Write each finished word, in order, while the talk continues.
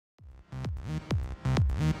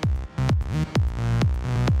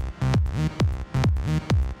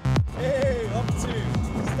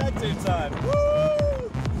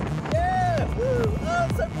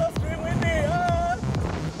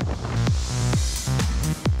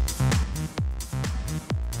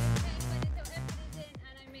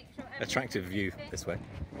attractive view this way.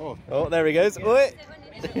 Oh, there he goes. Oi.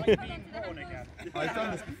 I've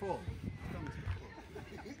done this before.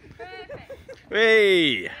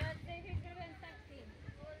 Hey!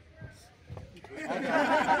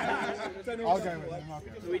 I'll go with them. Are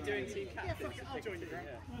we doing team captains? I'll join you.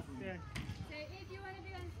 Yeah. So if you want to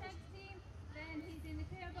be on Stag's team, then he's in the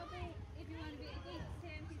clear bubble. If you want to be against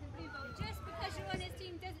him, he's in the blue bubble. Just because you're on his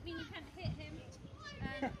team doesn't mean you can't hit him.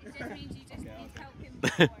 It just means you just need to help him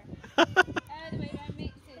more. The way around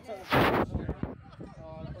makes it.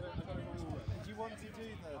 Do you want to do the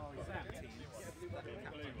team?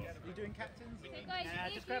 Are you doing captains? So guys,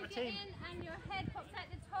 if just you grab a get team. in and your head pops at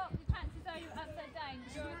the top, the chances are you're upside down.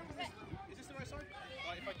 You're correct. Is this the right side?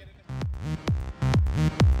 Like if I get in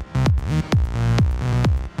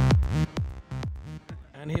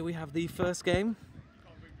And here we have the first game.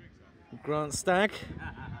 Grant Stag.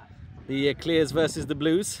 The Clears versus the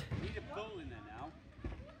Blues. We need a ball in there now.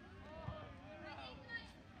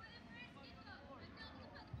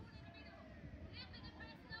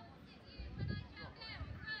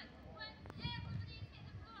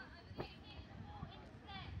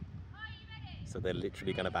 So they're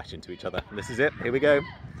literally going to bash into each other. This is it. Here we go.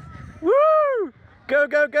 Woo! Go,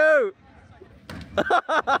 go, go!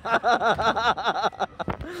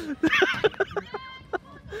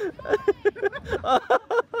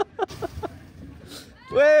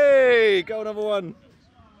 Way! Goal number one.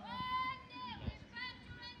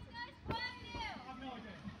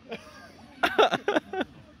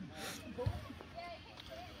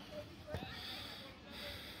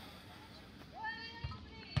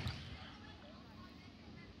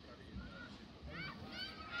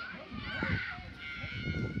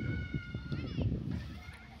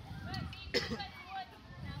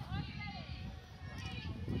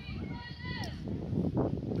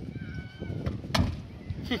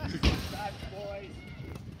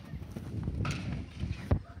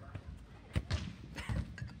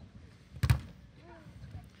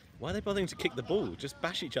 Why are they bothering to kick the ball? Just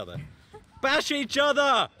bash each other. Bash each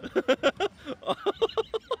other!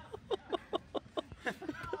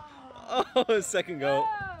 Oh, second goal.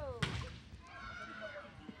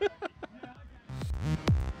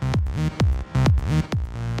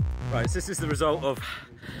 Right, so this is the result of,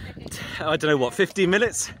 I don't know what, 15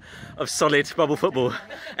 minutes of solid bubble football.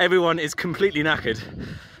 Everyone is completely knackered.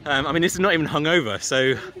 I mean, this is not even hungover, so,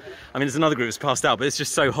 I mean, there's another group that's passed out, but it's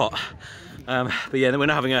just so hot. But yeah, we're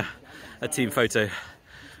now having a team photo.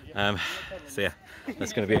 So yeah,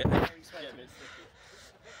 that's going to be it.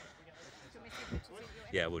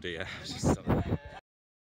 Yeah, we'll do, yeah.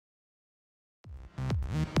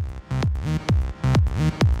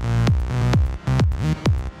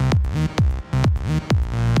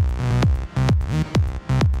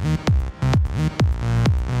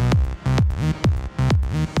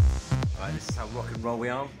 Roll we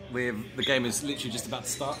are. The game is literally just about to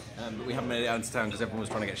start, but we haven't made it out into town because everyone was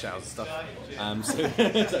trying to get showers and stuff.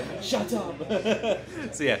 So shut up.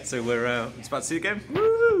 So yeah, so we're it's about to see the game.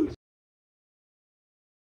 Woo!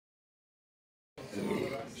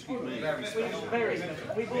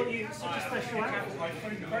 We bought you such a special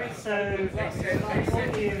outfit. So we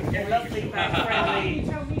bought you a lovely, friendly.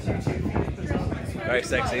 Very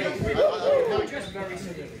sexy.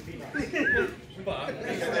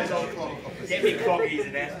 Get me cloggies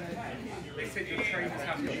in there.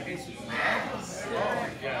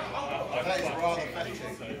 That is rather fetching.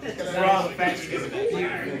 It's rather fetching, isn't it?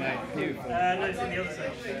 Beautiful, mate. Beautiful. No, it's on the other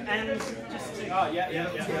side. And just to... Oh, yeah.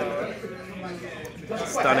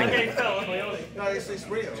 Stunning. No, it's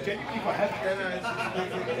real. It's genuinely quite heavy.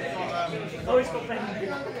 Oh, it's got Ben.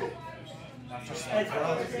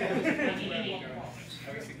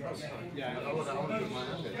 Yeah, I want to put my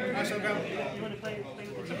hand in. You want to play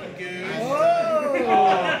Good. Oh!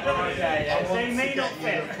 They may not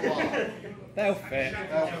fit. They'll fit.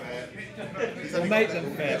 We'll make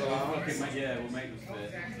them fit. Yeah, we'll make them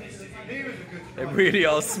fit. They really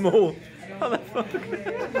are small.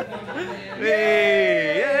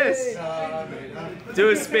 Hey, yes. Do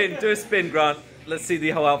a spin, Grant. Let's see the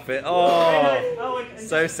whole outfit. Oh,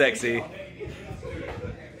 so sexy.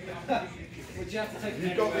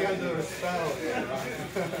 You got me under a spell.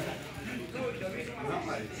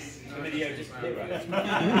 Nice. The video just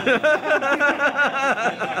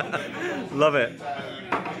Love it.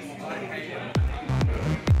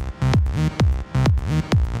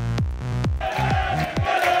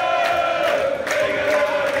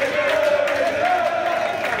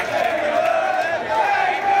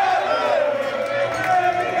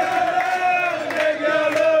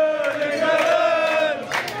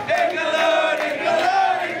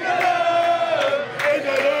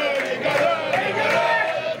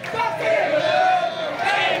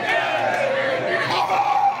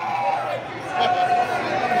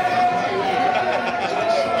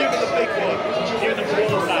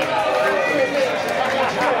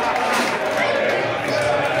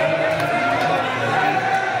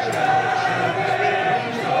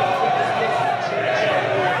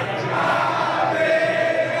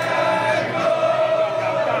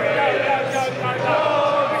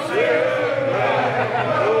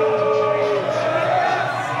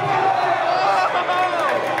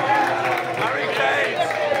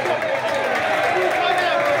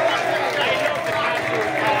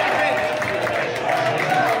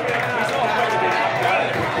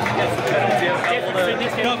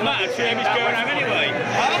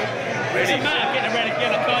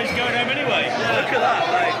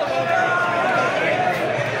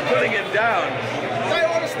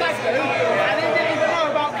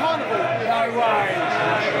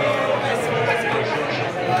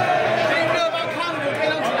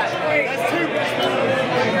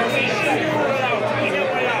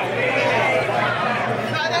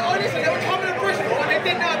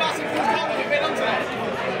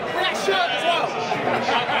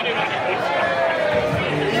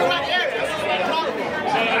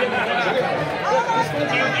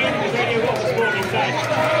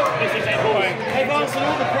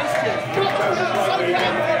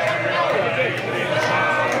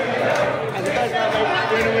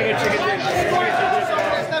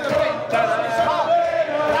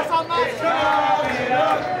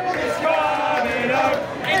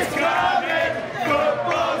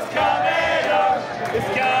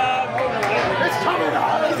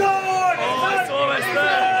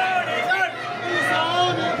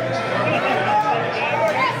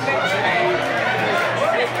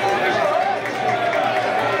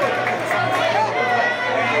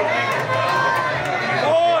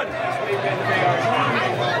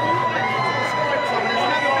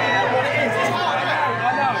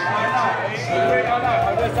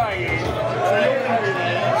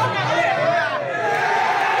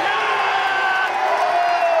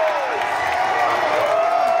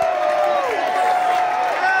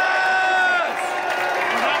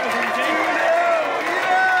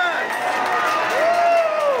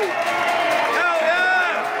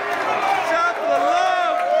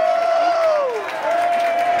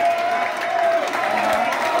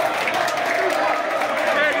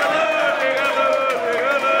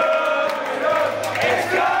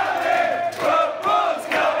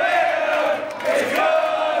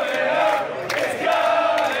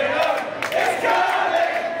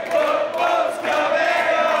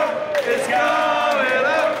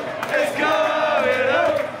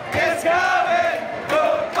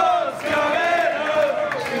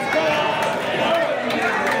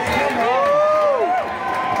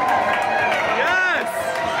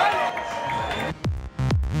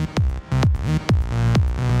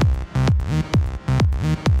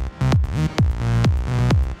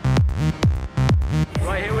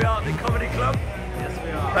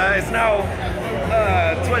 It's now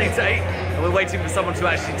 20 to 8, and we're waiting for someone to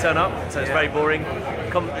actually turn up, so it's very boring.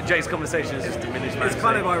 Jake's conversation is just diminished. It's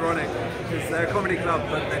kind of ironic, because they're a comedy club,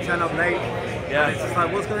 but they turn up late. Yeah. And it's just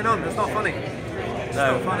like, what's going on? It's not funny. It's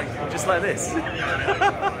not funny. Just like this.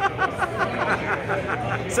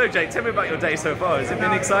 So Jake, tell me about your day so far. Has it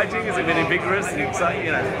been exciting? Has it been vigorous?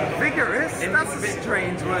 Vigorous? That's a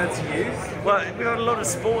strange word to use. Well, we've had a lot of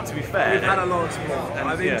sport, to be fair. We've had a lot of sport. And,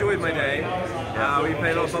 I've enjoyed my day. We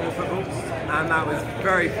played a lot of bubble football, and that was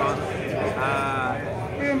very fun.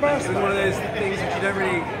 It was one of those things that you don't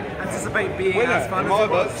really anticipate being as fun as it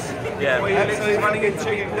was. Yeah. Where you're literally running into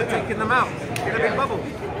people and taking them out in a big bubble.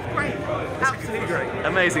 Great. Absolutely great.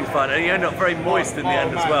 Amazing fun, and you end up very moist in the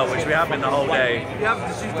end as well, which we have been the whole day. You haven't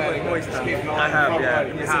just used the word moist, have you? I have, yeah.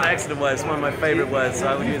 It's an excellent word. It's one of my favourite words, so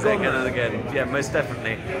I will use it again and again. Yeah, most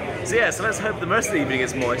definitely. So yeah, so let's hope the rest of the evening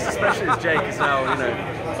is moist, especially as Jake is now, you know,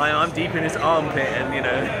 I'm deep in his armpit, and you know.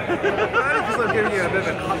 Only because I'm giving you a bit of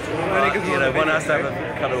a cuddle. You know, one has to have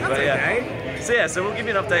a cuddle, but yeah. So yeah, so we'll give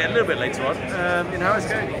you an update a little bit later on, in how it's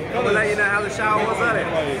going. We'll let you know how the shower was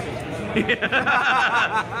earlier.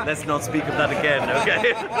 Let's not speak of that again,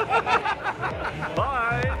 okay?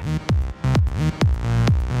 Bye!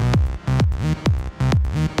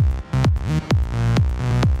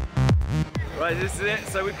 Right, this is it.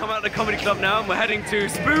 So we've come out of the comedy club now and we're heading to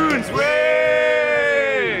Spoons!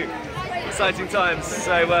 Way! Exciting times.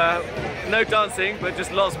 So no dancing, but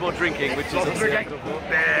just lots more drinking, which is obviously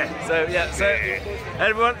so yeah, so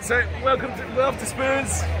everyone, so we're off to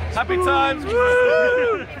Spoons. Happy times!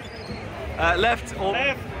 Woo! Left or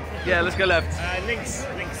Left. Yeah, let's go left. Links.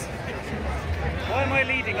 Why am I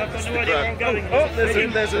leading? I've got no idea where I'm going. Oh,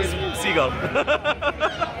 there's a seagull.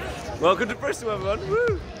 Welcome to Bristol, everyone.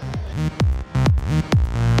 Woo!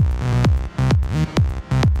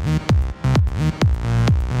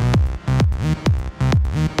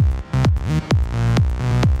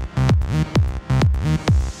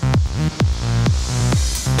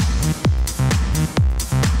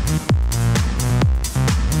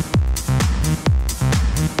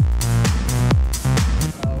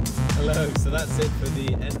 So that's it for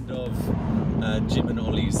the end of Jim and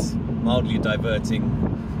Ollie's mildly diverting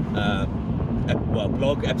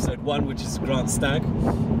blog, episode 1, which is Grant Stag.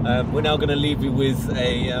 We're now going to leave you with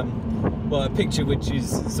a picture which is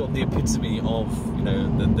sort of the epitome of, you know,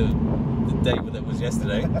 the day that was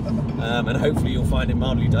yesterday, and hopefully you'll find it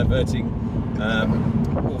mildly diverting,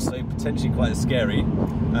 also potentially quite scary.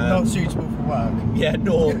 Not suitable for work. Yeah,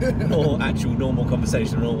 nor actual normal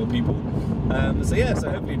conversation with normal people. So yeah, so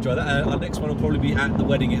hopefully you enjoy that. Our next one will probably be at the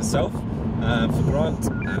wedding itself for Grant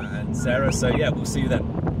and Sarah. So yeah, we'll see you then.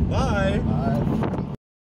 Bye. Bye.